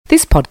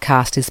This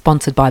podcast is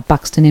sponsored by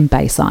Buxton in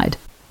Bayside,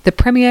 the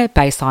premier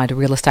Bayside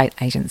real estate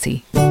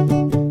agency.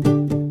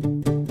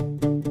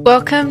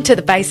 Welcome to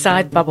the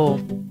Bayside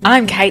Bubble.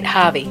 I'm Kate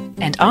Harvey.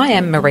 And I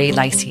am Marie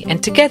Lacey,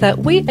 and together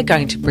we are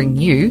going to bring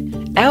you,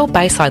 our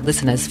Bayside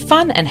listeners,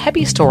 fun and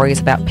happy stories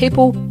about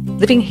people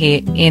living here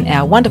in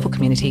our wonderful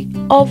community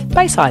of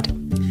Bayside.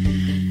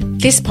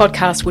 This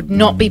podcast would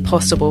not be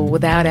possible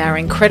without our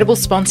incredible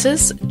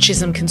sponsors,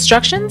 Chisholm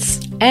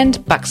Constructions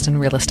And Buxton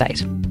Real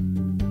Estate.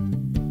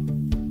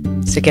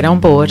 So get on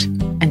board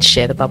and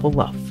share the bubble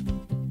love.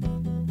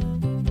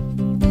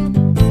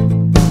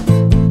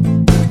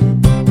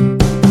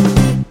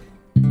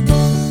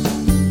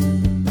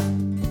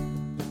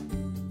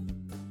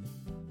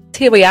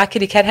 Here we are,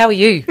 Kitty Cat. How are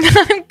you?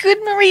 I'm good,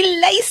 Marie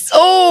Lace.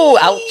 Oh,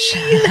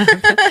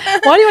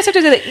 ouch. Why do you always have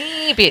to do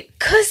the bit?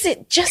 Because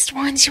it just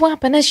winds you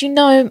up. And as you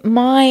know,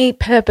 my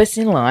purpose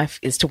in life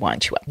is to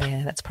wind you up.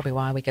 Yeah, that's probably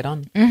why we get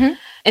on. Mm-hmm.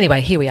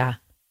 Anyway, here we are.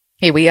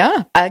 Here we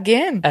are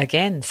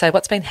again. So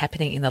what's been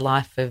happening in the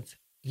life of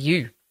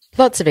you?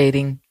 Lots of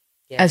eating,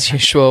 Yeah, as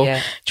usual.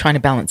 yeah. Trying to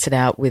balance it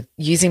out with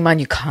using my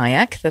new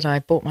kayak that I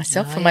bought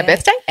myself for my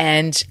birthday.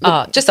 And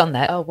Just on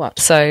that. Oh, what?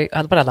 So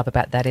what I love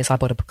about that is I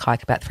bought a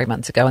kayak about 3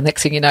 months ago, and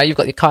next thing you know, you've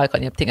got your kayak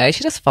on your thingo.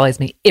 She just follows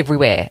me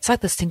everywhere. It's like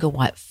the single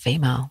white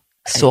female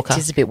stalker. It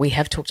is a bit. We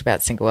have talked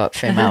about single out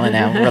female in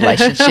our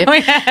relationship.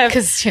 We have.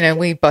 Because,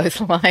 we both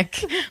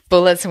like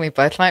bullets and we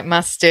both like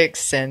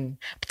mustics. And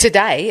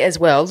today as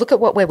well, look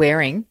at what we're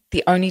wearing.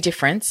 The only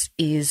difference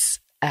is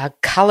our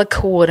colour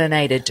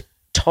coordinated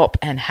top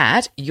and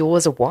hat.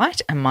 Yours are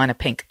white and mine are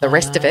pink. The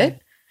rest of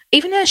it,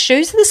 even our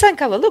shoes are the same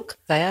colour. Look.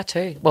 They are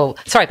too. Well,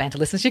 sorry, Banter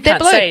listeners, you They're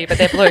can't blue. see, but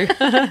they're blue.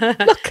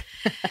 Look.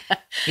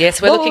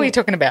 Yes, we're What looking. were we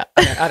talking about?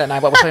 I don't know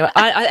what we're talking about.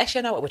 I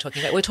actually know what we're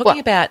talking about. We're talking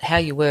about how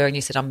you were, and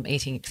you said I'm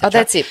eating. Et Oh, cetera.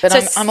 that's it. But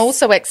So I'm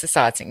also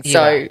exercising. You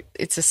So are.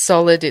 it's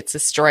a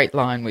straight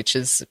line, which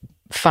is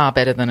far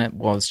better than it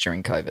was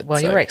during COVID. Well,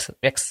 so. you're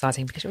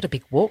exercising because you've got a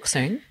big walk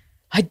soon.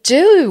 I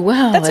do.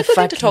 Well, That's a if good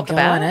I thing to can talk go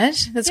about. on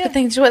it. That's a Yeah. good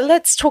thing to do.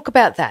 Let's talk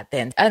about that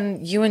then.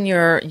 And you and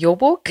your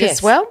book Yes.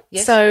 as well.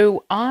 Yes.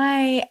 So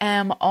I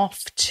am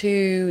off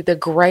to the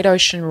Great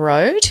Ocean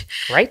Road.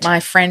 Great.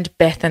 My friend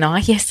Beth and I.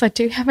 Yes, I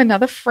do have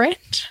another friend.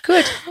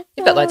 Good.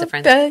 You've got loads of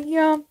friends.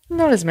 Yeah,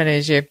 not as many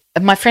as you.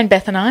 My friend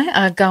Beth and I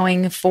are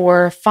going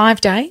for 5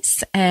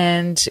 days,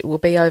 and it will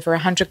be over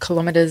 100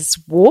 kilometres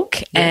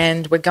walk.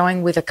 And we're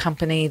going with a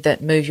company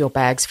that move your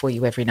bags for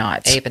you every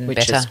night. Even which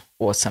better. is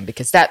awesome,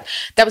 because that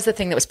was the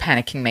thing that was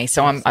panicking me.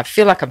 So I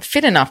feel like I'm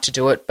fit enough to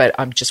do it, but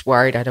I'm just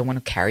worried I don't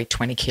want to carry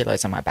 20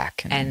 kilos on my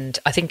back. And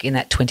I think in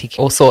that 20,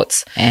 all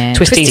sorts. And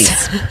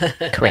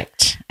Twisties.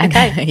 Correct. And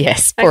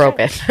yes, poor old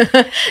Beth.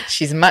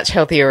 She's much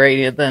healthier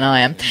eater than I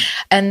am.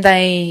 And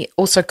they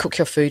also cook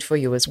your food for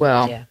you as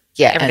well. Yeah.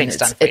 Yeah, Everything's and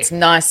done for you. it's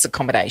nice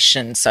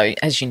accommodation. So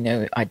as you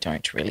know, I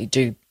don't really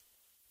do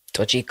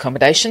dodgy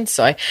accommodation.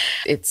 So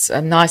it's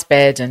a nice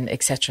bed and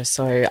etc.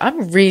 So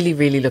I'm really,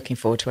 really looking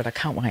forward to it. I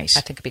can't wait.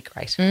 I think it'd be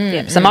great.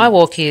 Yeah. So my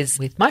walk is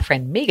with my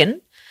friend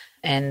Megan,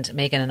 and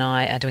Megan and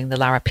I are doing the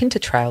Lara Pinta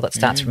Trail that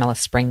starts from Alice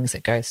Springs.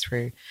 It goes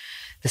through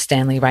the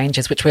Stanley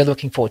Ranges, which we're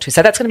looking forward to.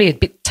 So that's going to be a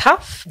bit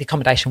tough. The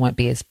accommodation won't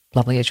be as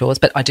lovely as yours,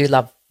 but I do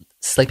love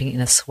sleeping in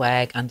a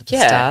swag under the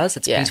stars.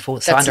 It's beautiful.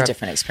 So That's under a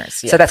different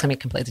experience. Yeah. So that's going to be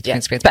a completely different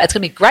experience. But it's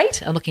going to be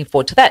great. I'm looking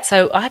forward to that.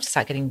 So I have to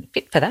start getting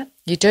fit for that.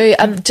 You do.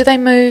 Do they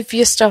move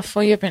your stuff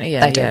for you?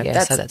 Yeah, They do, yeah.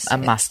 That's, So that's a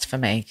must for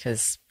me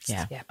because,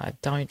 Yeah. I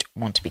don't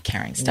want to be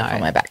carrying stuff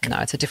on my back. No,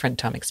 it's a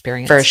different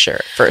experience.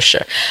 For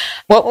sure.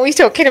 What were we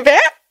talking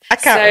about? I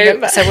can't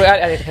remember.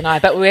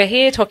 So we're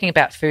here talking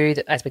about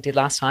food as we did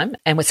last time.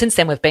 And since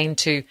then we've been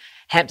to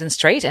Hampton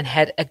Street and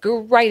had a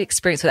great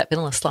experience with that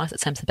vanilla slice at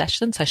San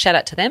Sebastian. So shout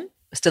out to them.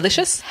 It was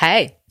delicious.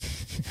 Hey.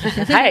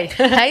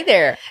 Hey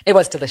there. It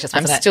was delicious,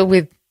 I'm wasn't it? still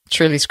with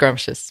Truly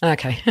Scrumptious.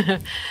 Okay.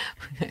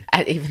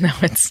 Even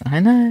though I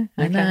know.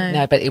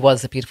 No, but it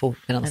was a beautiful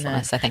vanilla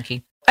slice, so thank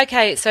you.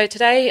 Okay, so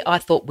today I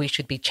thought we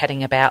should be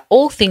chatting about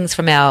all things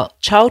from our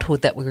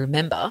childhood that we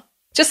remember,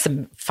 just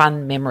some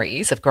fun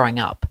memories of growing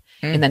up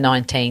in the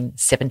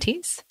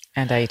 1970s.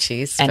 And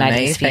 80s And for 80s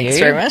me. for Thanks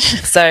you. very much.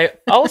 So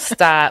I'll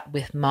start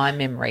with my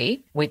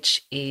memory,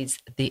 which is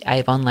the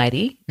Avon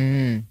lady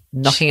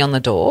knocking on the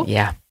door.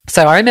 Yeah.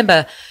 So I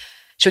remember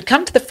she would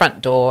come to the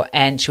front door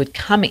and she would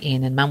come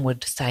in and Mum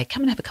would say,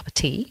 come and have a cup of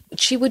tea.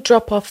 She would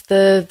drop off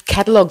the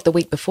catalogue the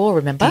week before,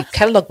 remember? The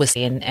catalogue was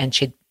in and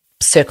she'd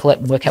circle it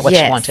and work out what she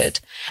Yes. wanted.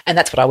 And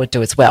that's what I would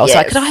do as well. So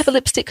Yes. could I have a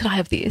lipstick? Could I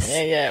have this?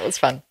 Yeah, it was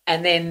fun.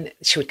 And then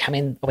she would come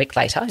in a week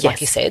later, like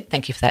Yes. you said.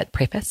 Thank you for that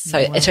preface. So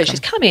welcome.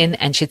 she'd come in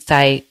and she'd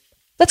say,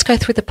 let's go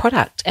through the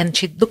product. And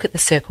she'd look at the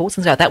circles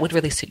and go, that would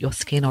really suit your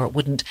skin or it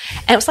wouldn't.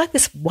 And it was like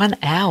this 1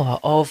 hour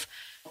of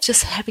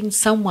just having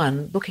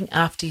someone looking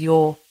after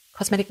your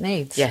cosmetic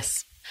needs.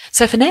 Yes.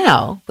 So for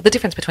now, the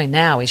difference between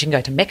now is you can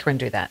go to Mecca and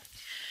do that.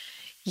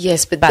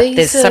 Yes, but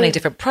there's so many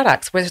different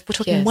products. We're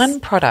talking Yes. one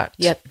product.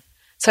 Yep.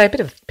 So a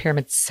bit of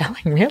pyramid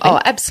selling, really. Oh,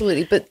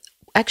 absolutely. But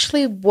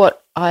actually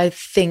what I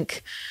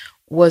think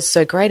was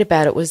so great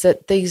about it was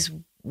that these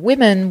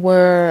women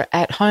were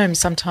at home,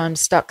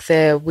 sometimes stuck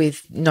there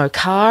with no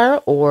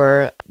car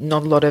or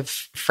not a lot of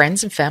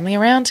friends and family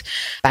around,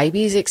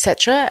 babies,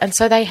 etc. And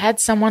so they had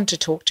someone to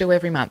talk to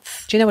every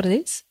month. Do you know what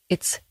it is?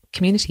 It's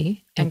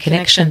community and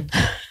connection.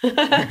 No,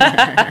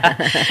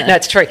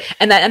 it's true.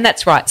 And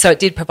that's right. So it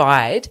did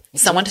provide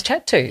someone to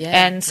chat to.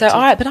 Yeah, and so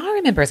I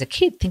remember as a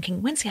kid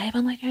thinking, when's the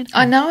Avon like going to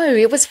come? I know,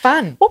 it was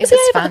fun. What was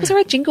the Avon? Was there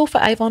a jingle for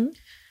Avon?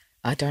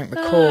 I don't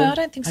recall. No, I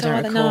don't think so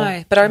either,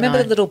 no. But I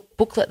remember the little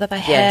booklet that they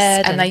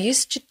had. And they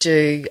used to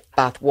do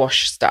bath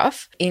wash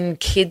stuff in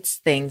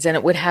kids' things, and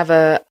it would have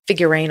a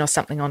figurine or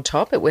something on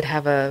top. It would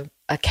have a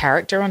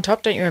character on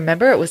top. Don't you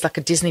remember? It was like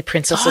a Disney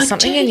princess or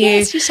something. And you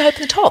used to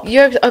open the top.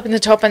 You open the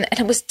top, and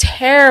it was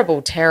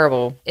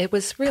terrible. It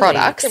was really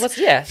products. It was,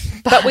 yeah.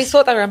 But we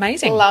thought they were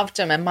amazing. Loved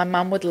them, and my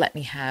mum would let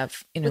me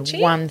have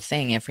one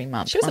thing every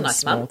month. She was a nice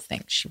small mum.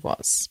 thing. She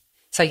was.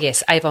 So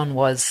yes, Avon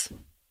was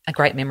a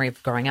great memory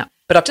of growing up.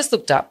 But I've just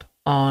looked up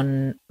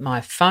on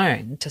my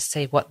phone to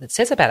see what it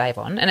says about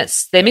Avon, and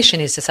their mission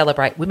is to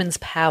celebrate women's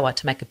power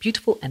to make a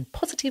beautiful and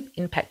positive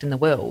impact in the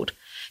world.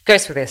 It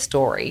goes through their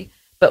story,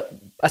 but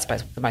I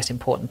suppose the most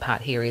important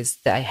part here is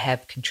they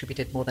have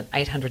contributed more than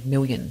 800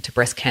 million to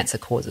breast cancer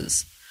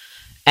causes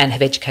and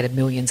have educated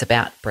millions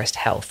about breast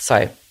health.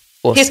 So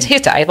awesome.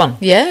 Here's to Avon.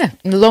 Yeah,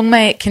 long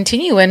may it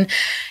continue. And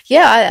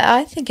yeah,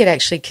 I think it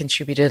actually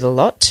contributed a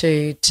lot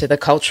to the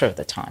culture of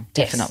the time.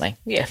 Definitely.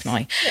 Yes.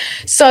 Definitely. Yeah.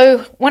 So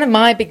one of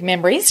my big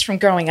memories from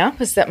growing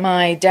up is that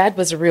my dad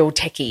was a real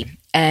techie,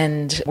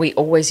 and we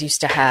always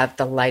used to have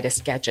the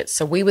latest gadgets.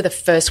 So we were the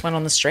first one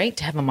on the street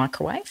to have a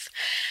microwave.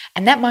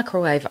 And that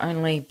microwave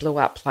only blew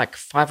up like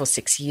 5 or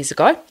 6 years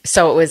ago.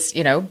 So it was,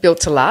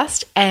 built to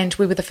last. And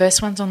we were the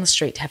first ones on the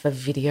street to have a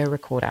video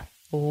recorder.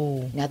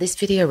 Ooh. Now, this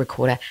video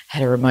recorder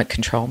had a remote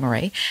control,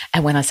 Marie.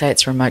 And when I say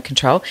it's remote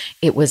control,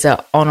 it was an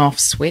on-off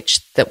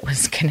switch that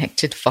was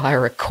connected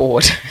via a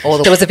cord.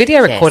 There was a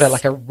video recorder,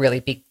 like a really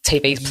big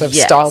TV sort of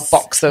style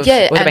box.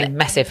 It would have been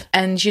massive.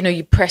 And,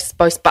 you press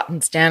both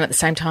buttons down at the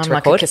same time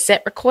like a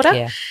cassette recorder.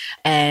 Yeah.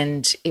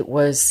 And it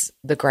was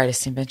the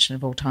greatest invention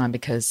of all time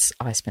because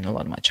I spent a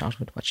lot of my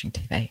childhood watching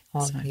TV.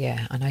 Oh, so.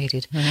 Yeah, I know you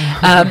did.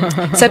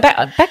 So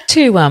back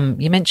to,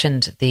 you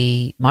mentioned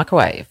the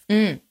microwave.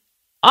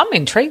 I'm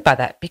intrigued by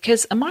that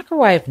because a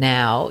microwave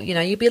now,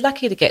 you'd be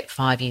lucky to get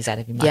 5 years out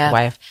of your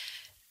microwave.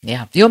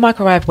 Yeah. Your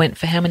microwave went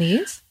for how many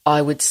years?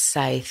 I would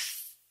say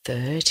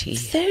 30.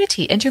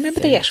 30. And do you remember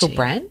the actual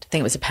brand? I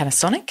think it was a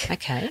Panasonic.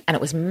 Okay. And it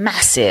was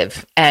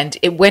massive and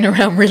it went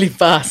around really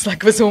fast. Like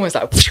it was almost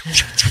like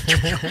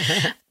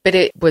but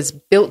it was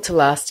built to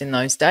last in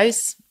those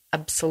days.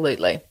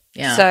 Absolutely.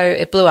 Yeah. So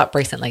it blew up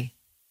recently?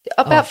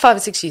 About 5 or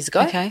 6 years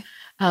ago. Okay.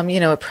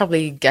 It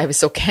probably gave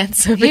us all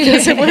cancer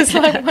because it was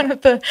like one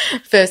of the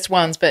first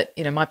ones. But,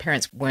 my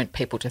parents weren't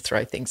people to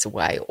throw things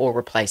away or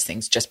replace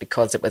things just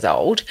because it was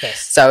old. Yes.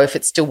 So if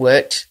it still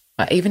worked,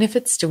 even if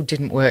it still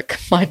didn't work,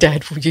 my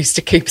dad used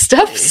to keep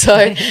stuff.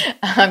 So,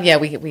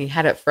 we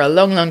had it for a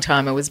long, long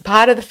time. It was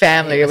part of the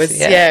family. It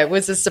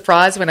was a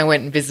surprise when I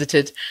went and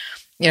visited,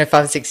 5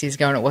 or 6 years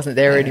ago and it wasn't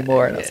there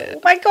anymore. And I was like,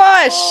 oh, my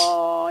gosh.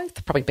 Oh,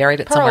 probably buried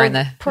it somewhere in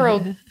there. Poor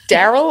old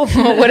Daryl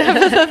or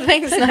whatever the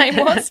thing's name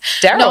was.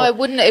 Daryl? No, it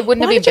wouldn't have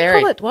been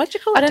buried. Why did you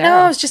call it I don't know.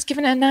 I was just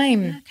giving it a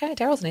name. Okay,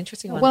 Daryl's an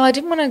interesting one. Well, I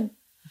didn't want to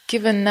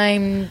give a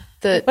name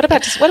that... What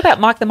about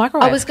Mike the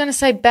microwave? I was going to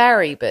say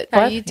Barry, but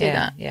you did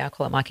that. Yeah, I'll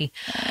call it Mikey.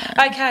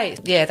 Okay,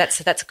 yeah, that's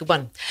a good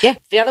one. Yeah.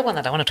 The other one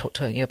that I want to talk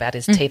to you about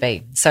is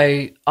TV.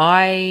 So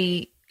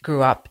I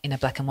grew up in a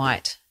black and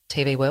white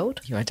TV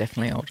world. You are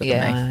definitely older than me.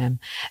 Yeah, I am.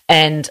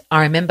 And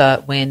I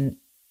remember when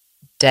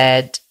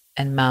Dad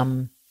and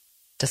Mum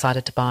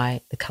decided to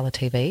buy the colour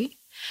TV,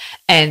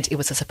 and it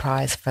was a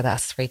surprise for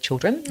us 3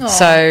 children. Aww.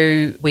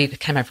 So we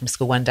came home from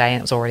school one day and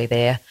it was already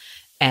there.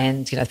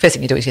 And, the first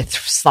thing you do is you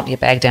slump your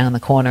bag down in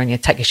the corner and you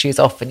take your shoes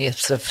off and you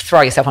sort of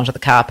throw yourself onto the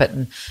carpet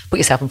and put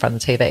yourself in front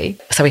of the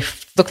TV. So we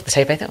looked at the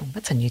TV, thought,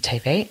 that's a new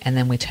TV. And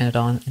then we turn it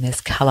on and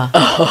there's colour.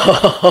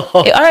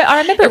 Oh.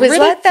 I remember it was really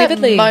like that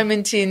vividly.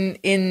 Moment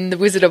in The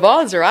Wizard of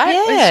Oz, right?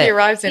 Yeah. When she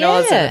arrives in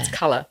Oz and it's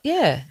colour.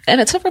 Yeah.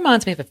 And it sort of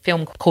reminds me of a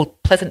film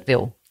called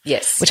Pleasantville.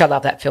 Yes. Which I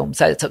love that film.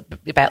 So it's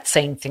about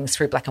seeing things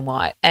through black and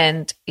white.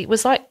 And it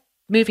was like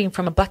moving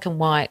from a black and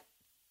white,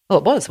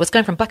 it was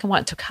going from black and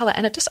white to colour,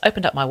 and it just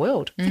opened up my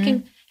world.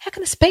 Thinking, how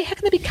can this be? How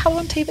can there be colour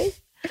on TV?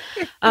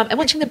 And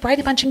watching the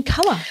Brady Bunch in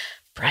colour.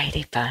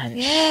 Brady Bunch.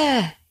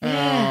 Yeah.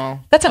 Oh.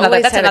 That's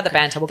another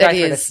banter. We'll go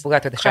through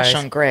the crush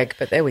shows. on Greg,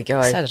 but there we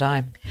go. So did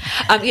I.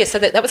 So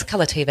that was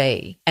colour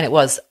TV, and it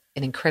was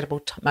an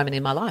incredible moment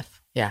in my life.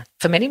 Yeah.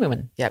 For many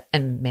women. Yep.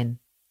 And men.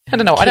 I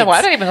don't know. I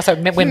don't even know. So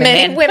women.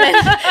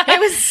 It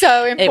was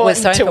so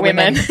important to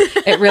women.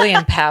 It really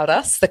empowered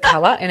us, the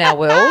colour in our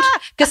world,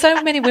 because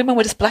so many women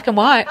were just black and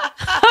white.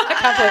 I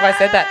can't believe I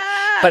said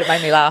that, but it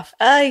made me laugh.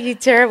 Oh, you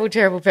terrible,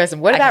 terrible person.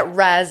 What about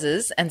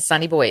Razzes and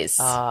Sunny Boys?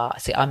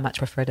 See, I much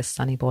preferred a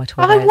Sunny Boy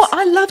to a Raz.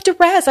 I loved a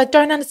Raz. I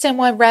don't understand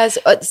why Raz.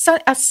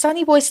 Are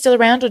Sunny Boys still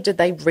around, or did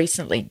they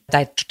recently?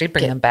 They did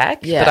bring them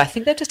back, but I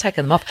think they've just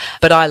taken them off.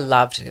 But I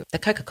loved the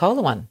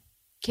Coca-Cola one.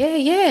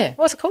 Yeah.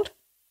 What was it called?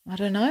 I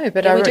don't know,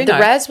 but Yeah, we do the know.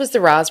 Raz was the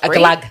A raspberry.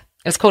 glug. It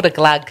was called a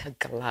glug. A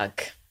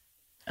glug.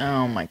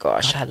 Oh, my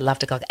gosh. God, I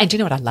loved a glug. And do you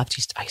know what I loved?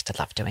 I used to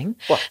love doing?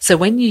 What? So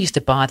when you used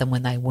to buy them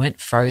when they weren't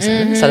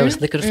frozen, so there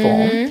was liquid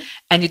form,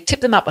 and you'd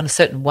tip them up in a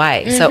certain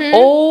way. So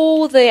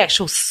all the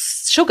actual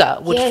sugar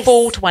would Yes.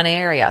 fall to one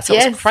area. So it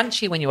Yes. was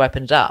crunchy when you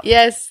opened it up.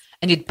 Yes.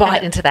 And you'd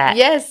bite into that.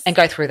 Yes. And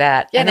go through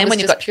that. Yeah, and then it was when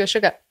you just got pure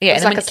sugar. Yeah, It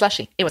was and then like a when-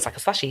 slushy. It was like a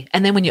slushy.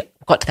 And then when you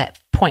got to that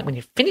point when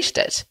you finished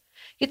it,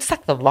 you'd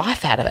suck the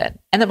life out of it.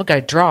 And then it would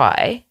go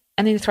dry.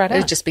 And then you throw it out.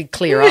 It would just be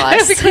clear Yeah,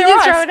 ice. it'd be clear You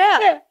ice. throw it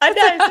out. Yeah. I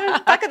know.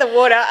 So back in the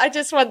water, I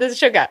just want the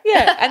sugar.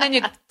 Yeah, and then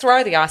you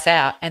throw the ice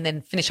out and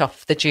then finish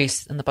off the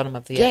juice in the bottom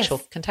of the Yes. actual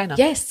container.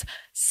 Yes.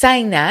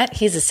 Saying that,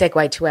 here's a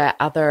segue to our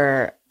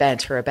other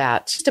banter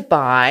about just to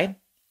buy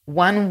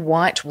one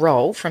white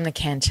roll from the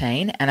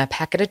canteen and a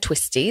packet of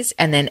twisties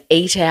and then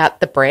eat out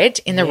the bread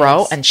in the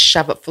roll and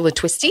shove it full of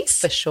twisties.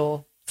 For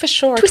sure. For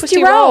sure. Twisty a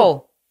twisty roll.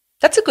 roll.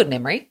 That's a good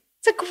memory.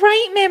 It's a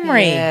great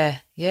memory. Yeah,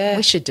 yeah.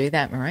 We should do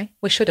that, Marie.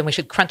 We should, and we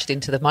should crunch it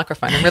into the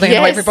microphone and really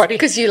annoy everybody.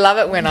 Because you love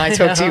it when I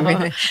talk to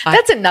you.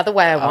 That's another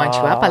way I wind you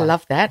up. I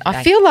love that.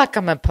 I feel like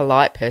I'm a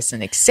polite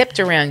person,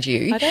 except around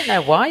you. I don't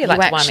know why you like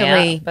to wind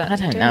me out. But I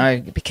don't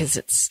know, because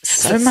it's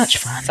so much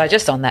fun. So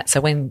just on that, so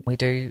when we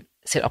do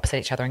sit opposite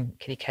each other and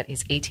Kitty Cat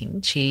is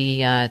eating, she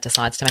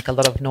decides to make a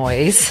lot of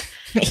noise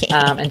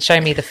and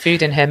show me the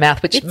food in her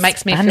mouth, which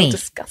makes me feel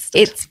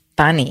disgusted. It's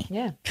funny.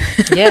 Yeah,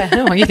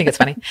 yeah. Oh, you think it's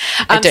funny?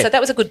 do. So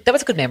that was a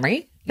good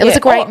memory. It was a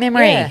great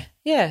memory.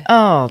 Yeah.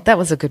 Oh, that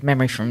was a good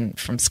memory from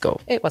school.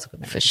 It was a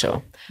good memory For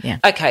sure. Yeah.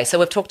 Okay, so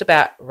we've talked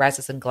about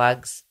razzes and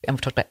glugs, and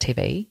we've talked about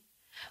TV.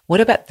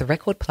 What about the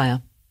record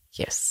player?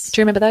 Yes.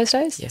 Do you remember those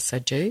days? Yes, I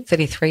do.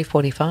 33,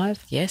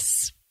 45.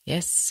 Yes.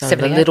 Yes. So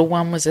 78. the little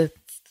one was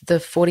the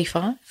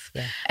 45.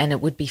 Yeah. And it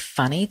would be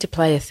funny to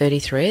play a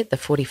 33 at the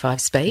 45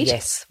 speed.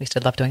 Yes, we used to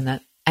love doing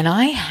that. And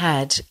I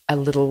had a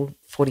little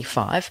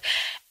 45,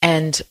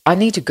 and I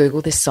need to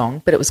Google this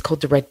song, but it was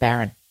called The Red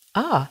Baron.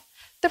 Ah,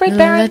 the Red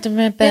Baron. The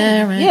Red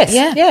Baron. Yes,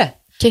 Yeah.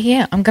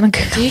 Yeah. I'm going to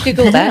Google Do you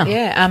Google it that? now.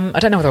 Yeah. I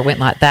don't know whether it went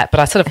like that, but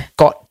I sort of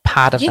got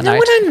part of You the know note.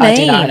 what I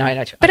mean? I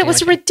know. But it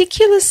was a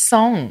ridiculous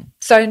song.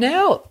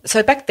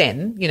 So back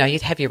then,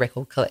 you'd have your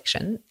record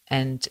collection,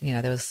 and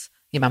there was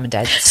your mum and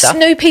dad's stuff.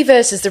 Snoopy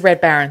versus the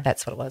Red Baron.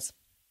 That's what it was.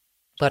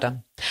 But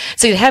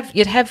so you'd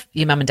have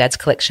your mum and dad's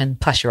collection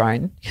plus your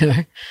own,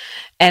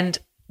 And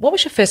what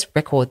was your first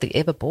record that you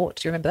ever bought?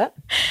 Do you remember that?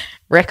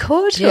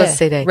 Record or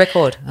CD?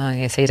 Record. Oh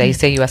yeah, CD.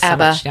 See, you are so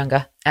ABBA. much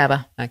younger.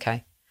 ABBA.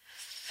 Okay.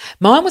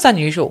 Mine was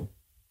unusual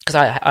because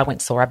I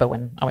went saw ABBA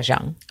when I was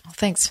young. Oh,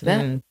 thanks for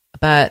that.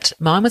 But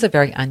mine was a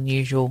very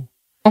unusual.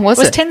 Oh, was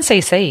It was it?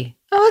 10cc.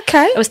 Oh,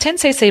 okay. It was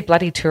 10cc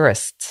Bloody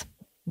Tourists.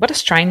 What a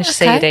strange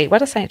CD.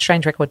 What a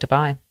strange record to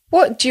buy.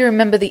 What do you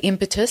remember the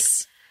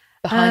impetus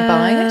behind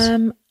buying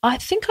it? I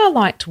think I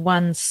liked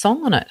one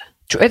song on it.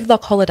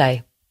 Dreadlock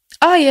Holiday.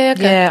 Oh, yeah,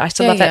 okay. Yeah, I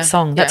still love that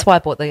song. That's why I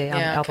bought the Yeah,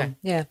 okay. album.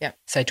 Yeah. Yeah.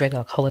 So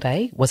Dreadlock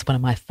Holiday was one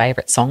of my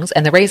favourite songs.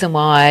 And the reason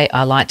why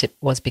I liked it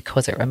was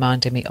because it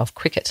reminded me of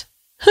cricket.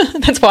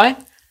 That's why.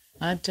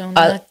 I don't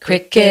I like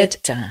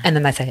cricket. And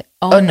then they say,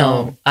 oh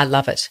no, I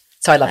love it.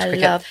 So I loved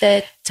cricket. love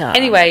that time.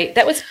 Anyway,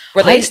 that was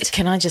released.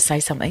 Can I just say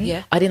something?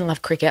 Yeah. I didn't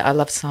love cricket. I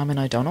loved Simon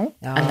O'Donnell,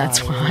 and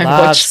that's why I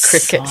loved watched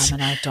cricket.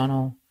 Simon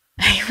O'Donnell.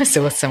 He was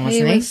awesome,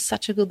 wasn't he? He was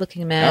such a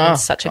good-looking man, Oh,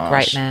 such a gosh.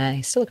 great man.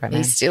 He's still a great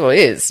man. He still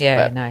is.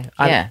 Yeah, but- no,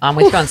 yeah. I'm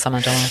with you on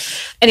Simon O'Donnell.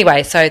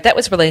 Anyway, so that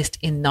was released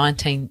in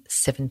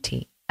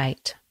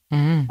 1978.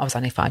 I was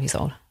only 5 years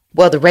old.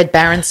 Well, the Red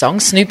Baron song,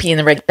 Snoopy and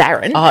the Red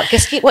Baron. Oh,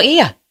 guess what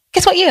year?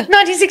 Guess what year?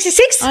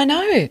 1966. I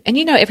know, and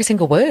you know every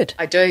single word.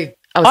 I do.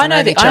 I was an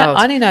only child.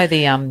 I only know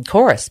the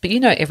chorus, but you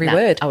know every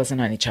word. I was an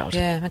only child.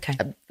 Yeah, okay.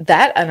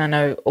 That, and I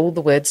know all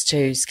the words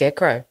to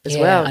Scarecrow as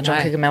Yeah, well. I John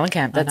know. Cougar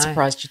Mellencamp. That I know.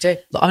 surprised you too.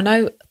 I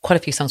know quite a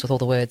few songs with all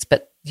the words,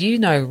 but you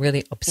know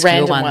really obscure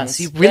Random ones. ones.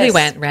 You really Yes.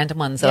 went random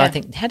ones that Yeah. I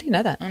think, how do you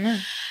know that? I know.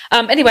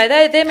 Anyway,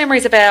 they're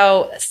memories of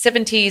our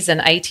 70s and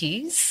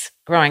 80s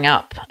growing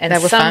up. And They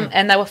were fun.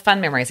 And they were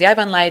fun memories. The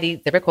Avon Lady,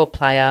 the record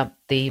player,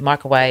 the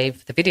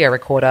microwave, the video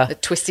recorder, The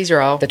Twisties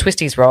roll. the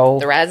Twisties roll,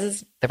 The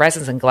Razzes. the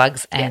Razzins and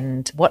Glugs,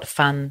 and what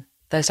fun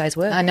those days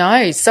were. I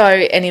know. So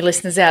any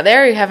listeners out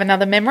there who have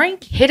another memory,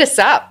 hit us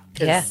up.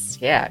 'Cause,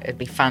 Yeah. it'd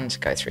be fun to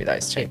go through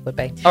those too. It would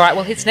be. All right,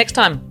 well, it's next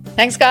time.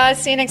 Thanks, guys.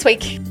 See you next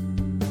week.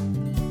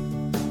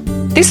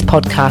 This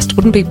podcast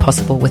wouldn't be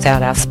possible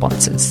without our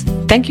sponsors.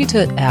 Thank you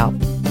to our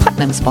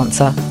platinum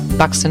sponsor,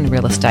 Buxton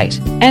Real Estate,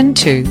 and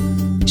to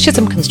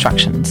Chisholm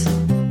Constructions.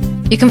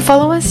 You can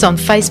follow us on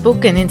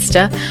Facebook and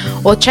Insta,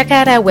 or check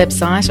out our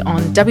website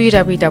on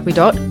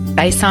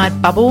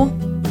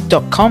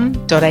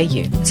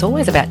www.baysidebubble.com.au. It's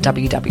always about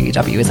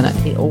www, isn't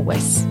it?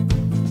 Always.